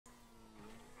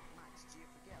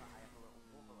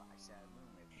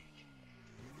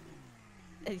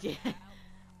Yeah,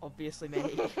 obviously,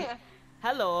 mate.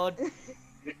 Hello.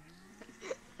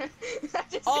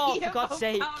 Oh, for God's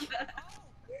sake.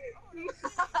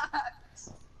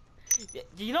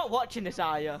 You're not watching this,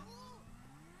 are you?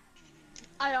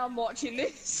 I am watching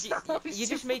this. You're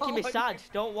just making me sad.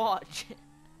 Don't watch.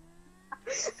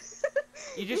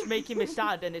 You're just making me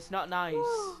sad, and it's not nice.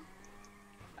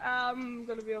 I'm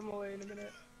gonna be on my way in a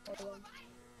minute. Hold on.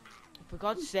 For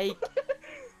God's sake.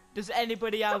 Does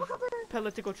anybody have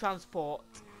political transport?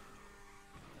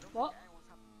 What?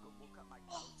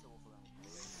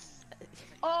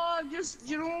 Oh, just,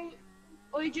 do you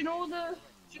know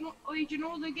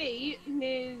the gate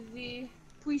near the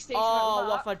police station? Oh,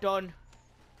 what have I done?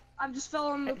 I've just fell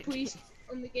on the police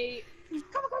on the gate.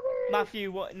 Come on.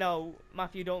 Matthew, what? No,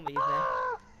 Matthew, don't leave me.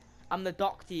 I'm the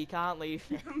doctor, you can't leave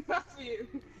me. Matthew.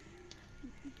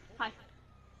 Hi.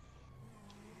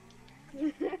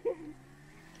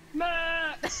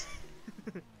 Max!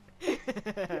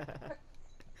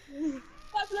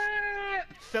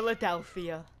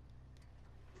 Philadelphia.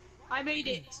 I made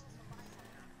it.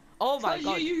 Oh my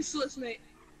God. You're useless, mate.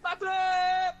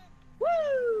 Backflip!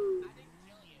 Woo!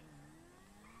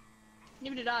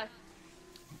 Neither did I.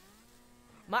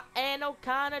 My anal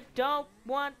kinda don't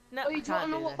want no. Oh, you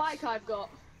don't know what bike I've got?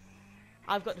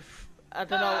 I've got the. I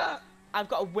don't know. I've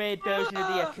got a weird version of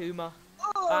the Akuma.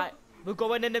 Right, we're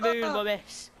going in the moon,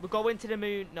 Lewis. We're going to the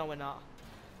moon. No, we're not.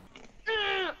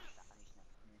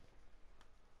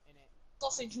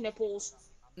 Sausage nipples.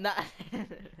 Nah.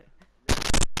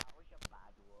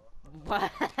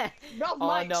 Rob, Oh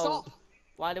Mike, no! stop.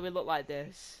 Why do we look like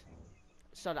this?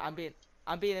 Sorry, I'm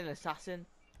being an assassin.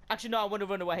 Actually, no, I want to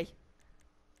run away.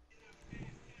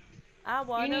 I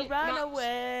want to run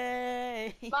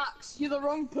away. Max, you're the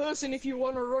wrong person if you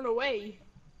want to run away.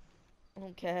 I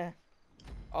don't care.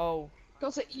 Oh.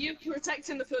 Because you're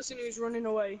protecting the person who's running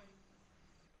away.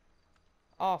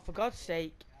 Oh, for God's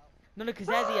sake. No, because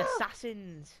they're the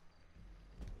assassins.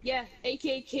 Yeah,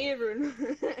 aka Kieran.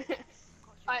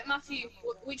 Alright, Matthew,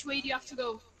 which way do you have to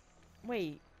go?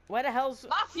 Wait, where the hell's...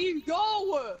 Matthew,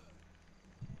 go!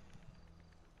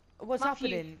 What's Matthew,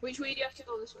 happening? which way do you have to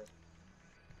go this way?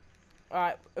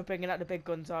 Alright, we're bringing out the big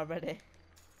guns already.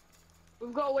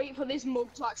 We've got to wait for this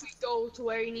mug to actually go to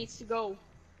where he needs to go.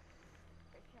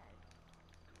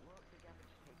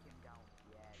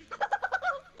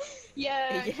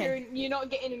 Yeah, Kieran, you're not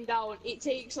getting him down. It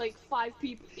takes like 5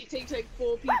 people. It takes like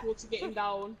 4 people to get him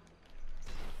down.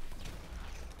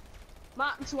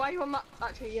 Max, why are you on that?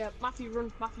 Actually, yeah, Matthew,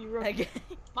 run. Matthew, run.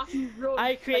 Matthew, run.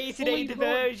 I created a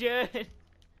diversion.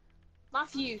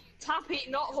 Matthew, tap it,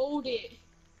 not hold it.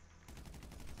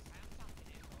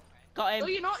 Got him. No,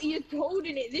 you're not. You're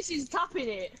holding it. This is tapping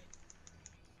it.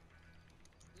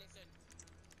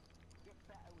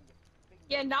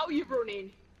 Yeah, now you're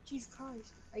running. Jesus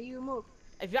Christ, are you a mug?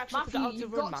 If you actually forgot how to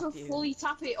you've run, got Matthew. to fully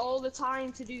tap it all the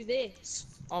time to do this.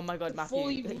 Oh my God, Matthew.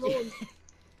 Fully run.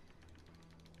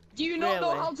 Do you not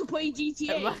know how to play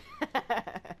GTA?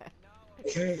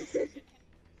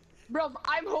 Bruv,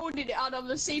 I'm holding it and I'm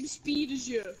the same speed as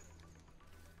you.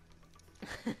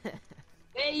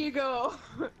 There you go.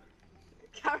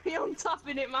 Carry on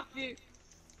tapping it, Matthew.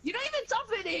 You're not even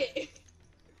tapping it!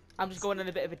 I'm just going on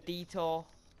a bit of a detour.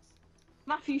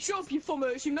 Matthew, shut up, you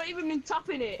fummers. You've not even been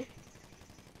tapping it.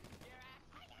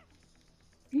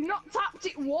 You've not tapped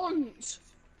it once.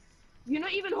 You're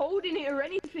not even holding it or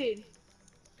anything.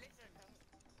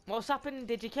 What's happened?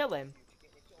 Did you kill him?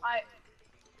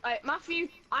 Matthew,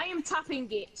 I am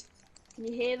tapping it. Can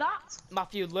you hear that?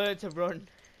 Matthew, learn to run.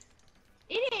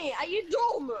 Innit? Are you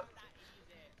dumb?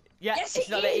 Yeah, Yes, it's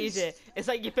it not that is. easy. It's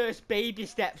like your first baby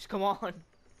steps. Come on.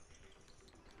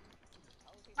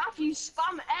 Matthew,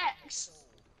 spam X.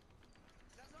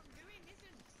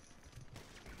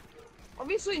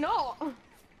 Obviously not.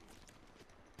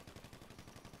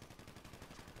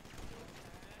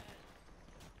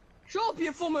 Shut up,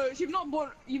 you fummers.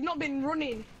 You've not been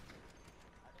running.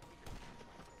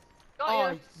 Got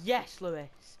Oh ya. yes, Lewis.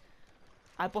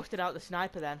 I busted out the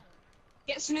sniper then.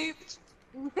 Get snooped.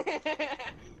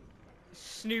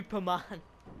 Snooperman.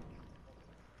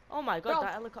 Oh my God, Bro,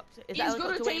 that helicopter. Is It's that gonna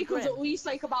helicopter take us waiting at least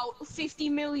like about 50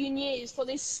 million years for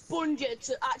this sponger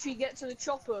to actually get to the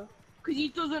chopper, because he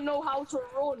doesn't know how to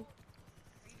run.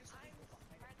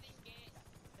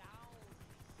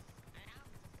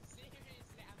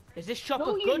 Is this chopper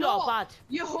No, you're good not. or bad?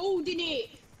 You're holding it.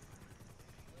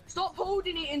 Stop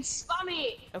holding it and spam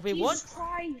it. Have we Jesus won?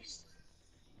 Christ.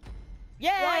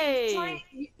 Yay! It's like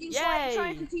Yay!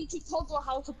 trying to teach a toddler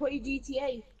how to play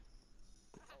GTA.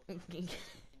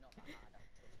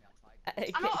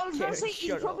 I know, I was gonna say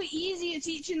it's probably easier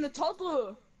teaching the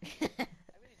toddler.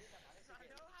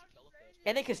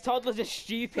 And because toddlers are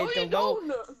stupid, No, they'll you know.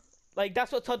 don't. Like,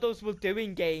 that's what toddlers will do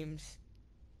in games.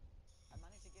 I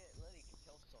managed to get Lily to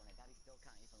kill someone and Daddy still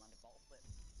can't even land a bottle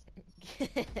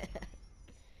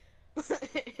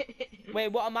flip. Wait,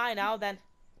 what am I now then?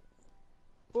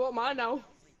 What am I now?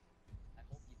 I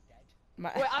hope you're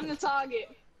dead. Wait, I'm the target.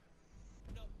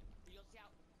 Look, you'll see how.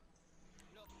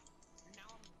 Look, now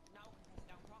I'm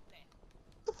down properly.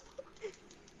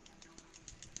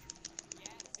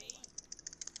 Yeah, see?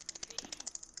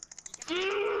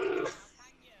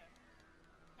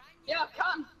 Yeah,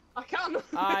 I can.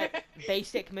 Alright,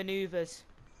 basic maneuvers.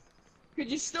 Cause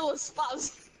you're still a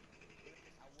spaz.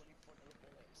 I won in front of the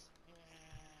bullets.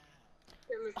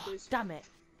 Here, look, Oh, please. damn it.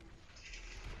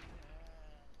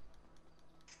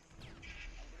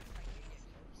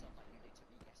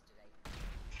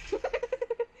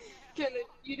 Can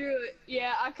you do it?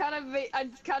 Yeah, I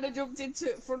kind of jumped into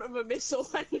front of a missile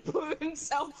and he blew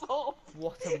himself up.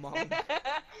 What a mom.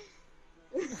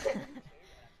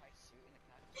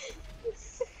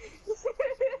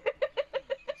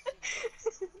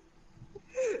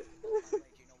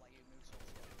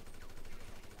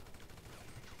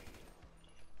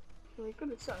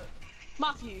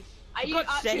 Matthew, are For you God's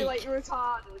actually sake. like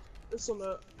retarded or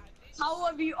something? How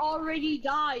have you already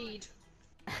died?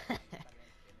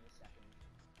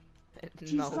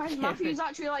 Jesus Christ, Kieran. Matthew's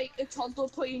actually like a toddler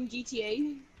playing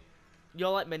GTA. You're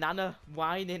like my nana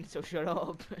whining, so shut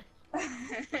up.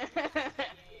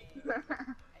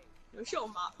 Sure,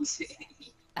 Matt.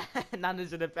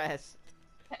 Nanas are the best.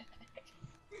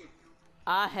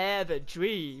 I have a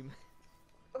dream.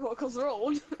 What, cause they're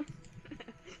old?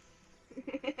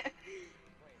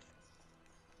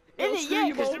 In it, yeah,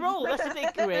 because they're old. That's a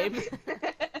bit grim.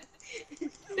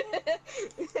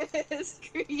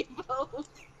 Screamo.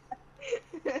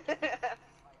 I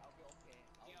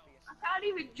can't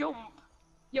even jump.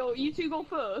 Yo, you two go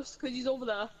first, cause he's over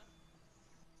there.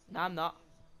 No, I'm not.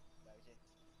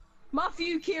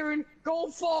 Matthew, Kieran, go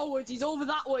forward. He's over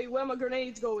that way where my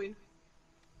grenade's going.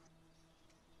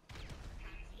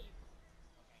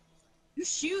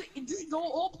 Just shoot, just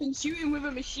go up and shoot him with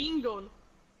a machine gun.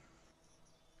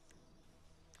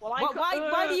 Well,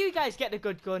 Why do you guys get the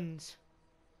good guns?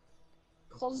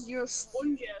 Cause you're a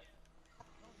sponge.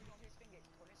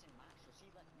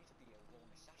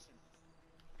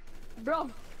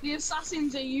 Bro, the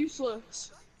assassins are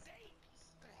useless.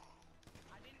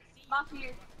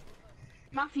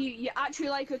 Matthew, you're actually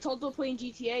like a toddler playing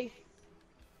GTA.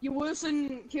 You're worse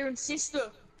than Kieran's sister.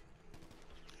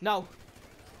 No.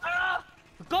 Ah!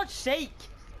 For God's sake!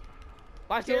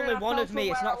 Why is there Kieran, only I one fell of from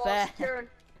me? It's where not I was. fair.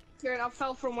 Kieran, I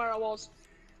fell from where I was.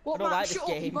 What, I don't Matt, like this shut up,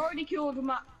 game. you've already killed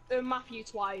Matthew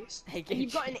twice. Hey, And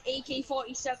you've got an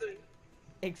AK-47.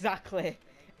 Exactly.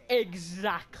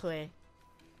 Exactly.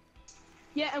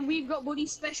 Yeah, and we've got bloody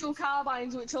special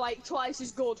carbines which are like twice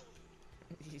as good.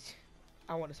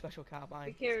 I want a special carbine.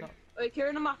 Hey, Kieran. It's not-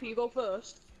 Kieran and Matthew, you go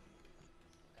first.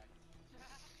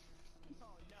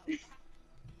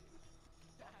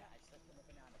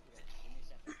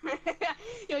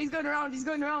 Yo, he's going around,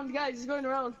 guys, he's going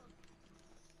around.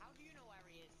 How do you know where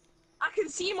he is? I can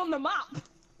see him on the map.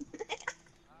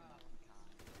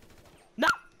 No!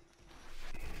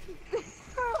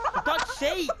 For God's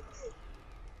sake!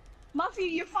 Matthew,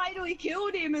 you finally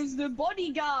killed him as the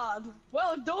bodyguard.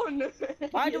 Well done.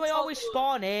 Why do You I always toddler.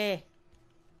 spawn here?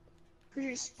 Because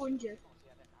you're a sponge.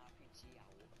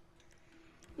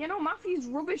 You know, Matthew's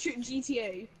rubbish at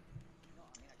GTA.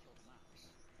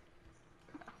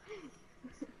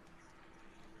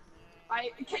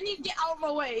 Right, can you get out of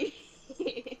my way?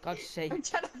 God's sake. I'm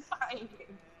trying to find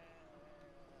him.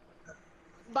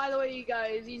 By the way, you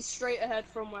guys, he's straight ahead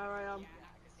from where I am.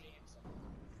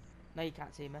 No, you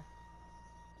can't see me.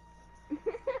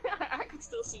 I can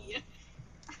still see you.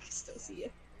 I can still see you.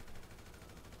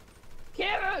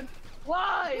 Kieran!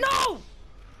 Why? No!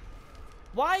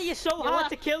 Why are you so You hard left.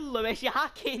 to kill, Lewis? You're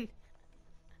hacking.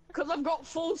 Because I've got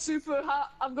full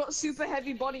I've got super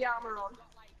heavy body armor on.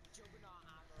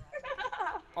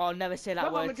 Oh, never say that No,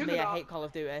 I'm word a to me. I juggernaut. hate Call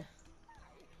of Duty.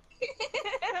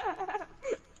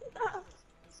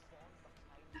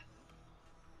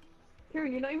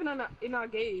 Kieran, you're not even in our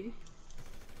game.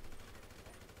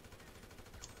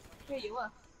 Here you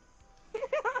left.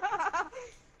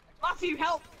 Matthew,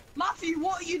 help! Matthew,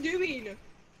 what are you doing?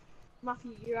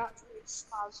 Matthew, you're actually a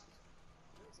spaz.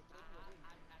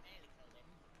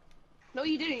 No,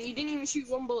 you didn't. You didn't even shoot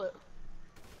one bullet.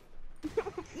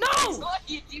 No! What are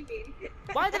you doing?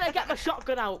 Why did I get my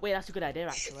shotgun out? Wait, that's a good idea,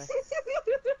 actually.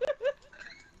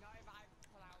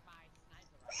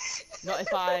 Not if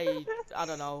I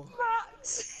don't know.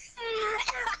 Matt.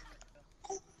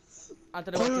 I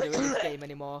don't know what to do in this game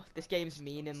anymore. This game's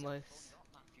meaningless.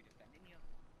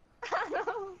 I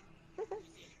know.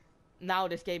 Now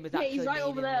this game is Yeah, actually he's right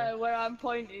over meaningless. there where I'm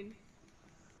pointing.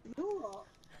 You know what?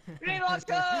 Grenade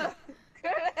launcher!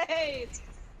 Great!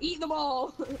 Eat them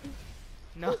all!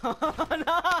 No, no!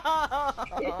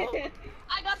 I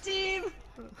got team!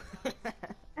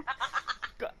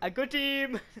 A good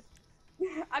team!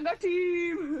 I got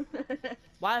team!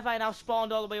 Why have I now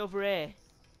spawned all the way over here?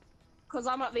 Cause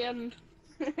I'm at the end.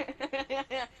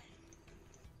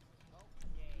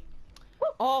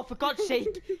 Oh, for God's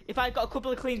sake! If I got a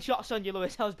couple of clean shots on you,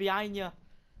 Lewis, I was behind you.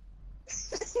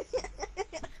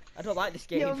 I don't like this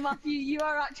game. Yo, Matthew, you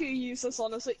are actually useless,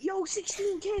 honestly. Yo,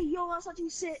 16k! Yo, that's actually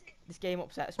sick! This game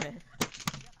upsets me.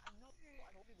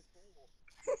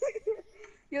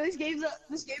 Yo, this game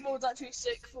mode's actually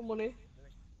sick for money.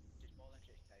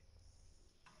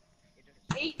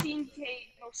 18k,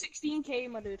 no, 16k,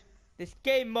 my dude. This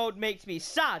game mode makes me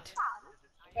sad.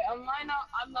 Wait, I'm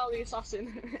now the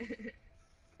assassin.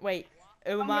 Wait,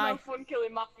 who I'm am gonna I? have fun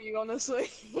killing Matthew, honestly.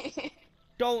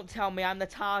 Don't tell me I'm the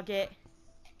target.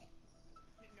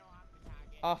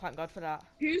 Oh, thank God for that.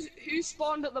 Who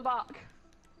spawned at the back?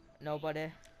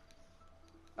 Nobody.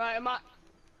 Alright,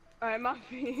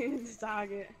 Matthew is the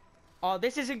target. Oh,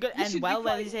 this isn't gonna This end should be well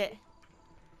then, quite- is it?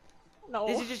 No.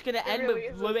 This is just gonna it end really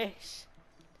with isn't. Lewis.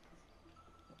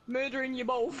 Murdering you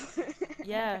both.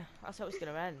 Yeah, that's how it's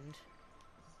gonna end.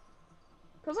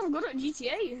 Cause I'm good at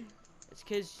GTA. It's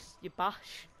because you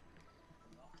bash.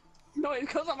 No, it's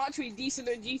because I'm actually decent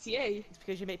at GTA. It's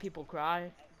because you make people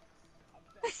cry.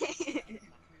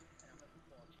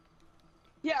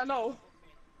 Yeah, I know.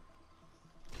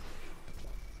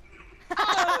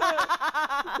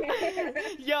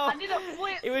 Yo, I did a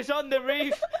flip. it was on the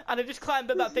roof, and I just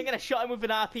climbed up that thing and I shot him with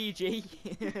an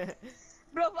RPG.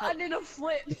 Bro, I did a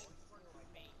flip.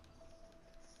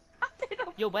 I did a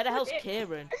Yo, where the hell's flip.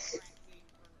 Kieran?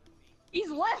 He's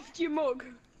left, you mug.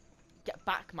 Get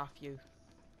back, Matthew.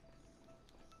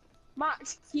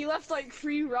 Max, he left like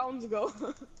 3 rounds ago.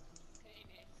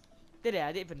 Did he?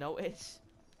 I didn't even notice.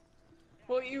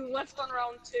 Well, you left on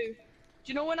round 2. Do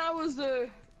you know when I was the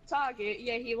target?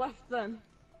 Yeah, he left then.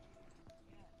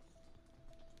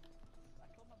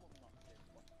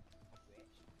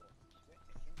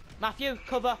 Matthew,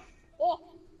 cover. Oh!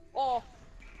 Oh!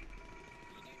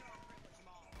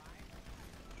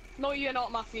 No, you're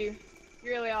not, Matthew.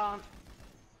 You really aren't.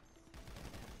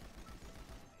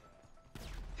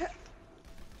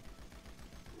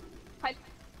 Hi.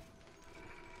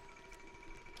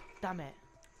 Damn it.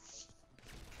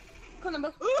 Come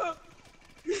on,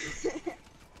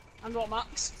 and what,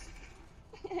 Max?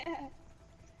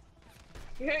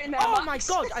 You're hurting there, Oh Max.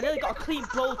 my God! I nearly got a clean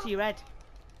blow to your head.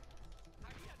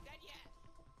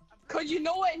 Cause you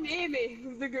know what near me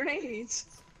with the grenades.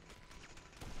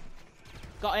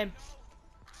 Got him.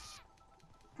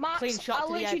 Max, Clean shot I to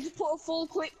the literally head. just put a full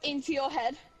clip into your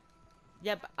head.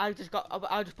 Yeah, but I just put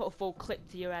a full clip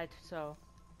to your head, so.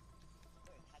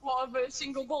 What, of a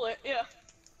single bullet? Yeah.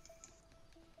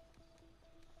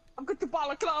 I've got the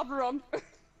balaclava on.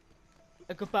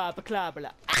 A goodbye, blah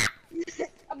blah.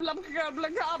 Blah, blah,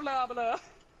 blah, blah, blah.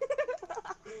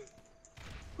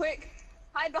 Quick,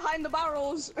 hide behind the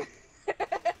barrels.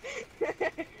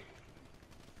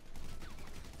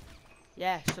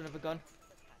 Yeah, son of a gun.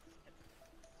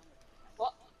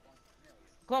 What?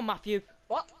 Come on, Matthew.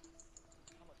 What?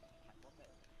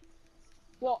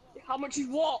 What? How much is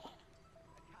what?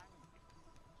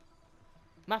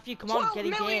 Matthew, come on, get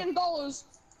in $12 gear. million.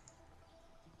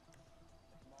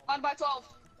 I'd buy 12.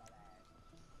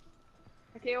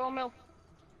 Okay, 1 mil.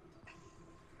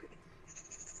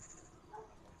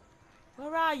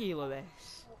 Where are you,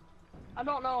 Lewis? I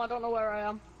don't know where I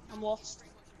am. I'm lost.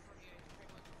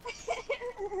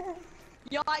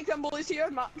 You like them bullies here,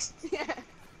 Max? Yeah.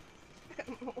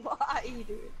 What are you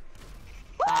doing?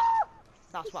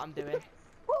 That's what I'm doing.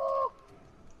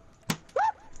 Woo!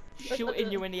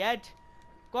 Shooting you in the head.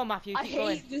 Go on, Matthew, I keep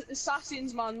going. hate the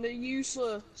assassins, man. They're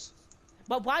useless.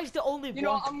 But why is there only You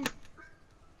know one? what?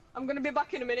 I'm gonna be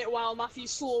back in a minute while Matthew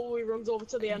slowly runs over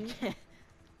to the end.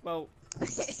 Well,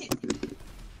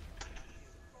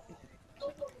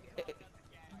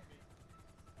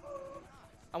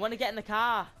 I want to get in the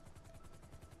car.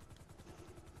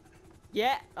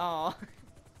 Yeah. Oh.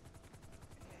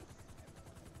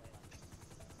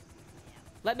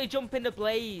 Let me jump in the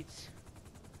blades.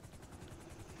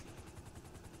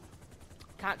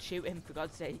 Can't shoot him, for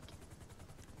God's sake.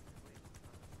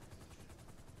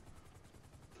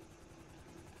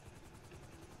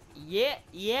 Yeah,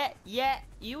 yeah, yeah.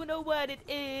 You know what it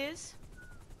is.